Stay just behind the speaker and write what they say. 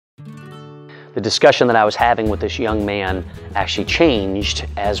The discussion that I was having with this young man actually changed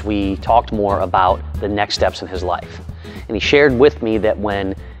as we talked more about the next steps in his life. And he shared with me that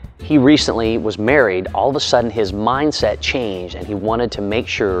when he recently was married, all of a sudden his mindset changed and he wanted to make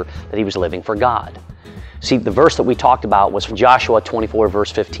sure that he was living for God. See, the verse that we talked about was from Joshua 24,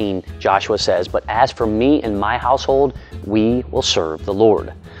 verse 15. Joshua says, "But as for me and my household, we will serve the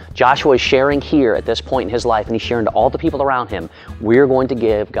Lord." Joshua is sharing here at this point in his life, and he's sharing to all the people around him, we're going to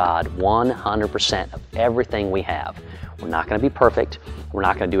give God 100% of everything we have. We're not going to be perfect. We're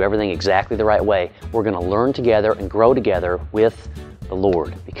not going to do everything exactly the right way. We're going to learn together and grow together with the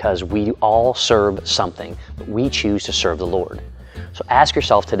Lord, because we all serve something, but we choose to serve the Lord. So ask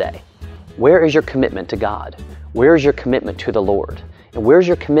yourself today, where is your commitment to God? Where is your commitment to the Lord? And where's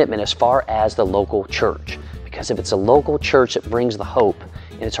your commitment as far as the local church? Because if it's a local church that brings the hope,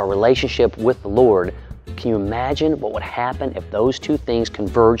 and it's our relationship with the Lord, can you imagine what would happen if those two things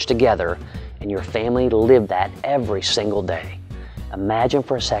converged together and your family lived that every single day? Imagine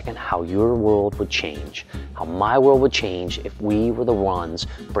for a second how your world would change, how my world would change if we were the ones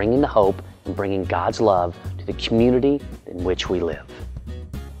bringing the hope and bringing God's love to the community in which we live.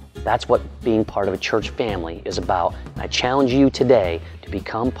 That's what being part of a church family is about. And I challenge you today to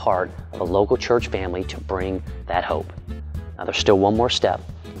become part of a local church family to bring that hope. Now there's still one more step,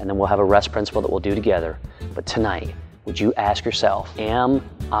 and then we'll have a rest principle that we'll do together. But tonight, would you ask yourself, am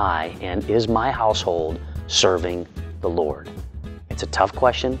I and is my household serving the Lord? It's a tough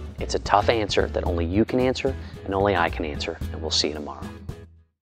question. It's a tough answer that only you can answer and only I can answer. And we'll see you tomorrow.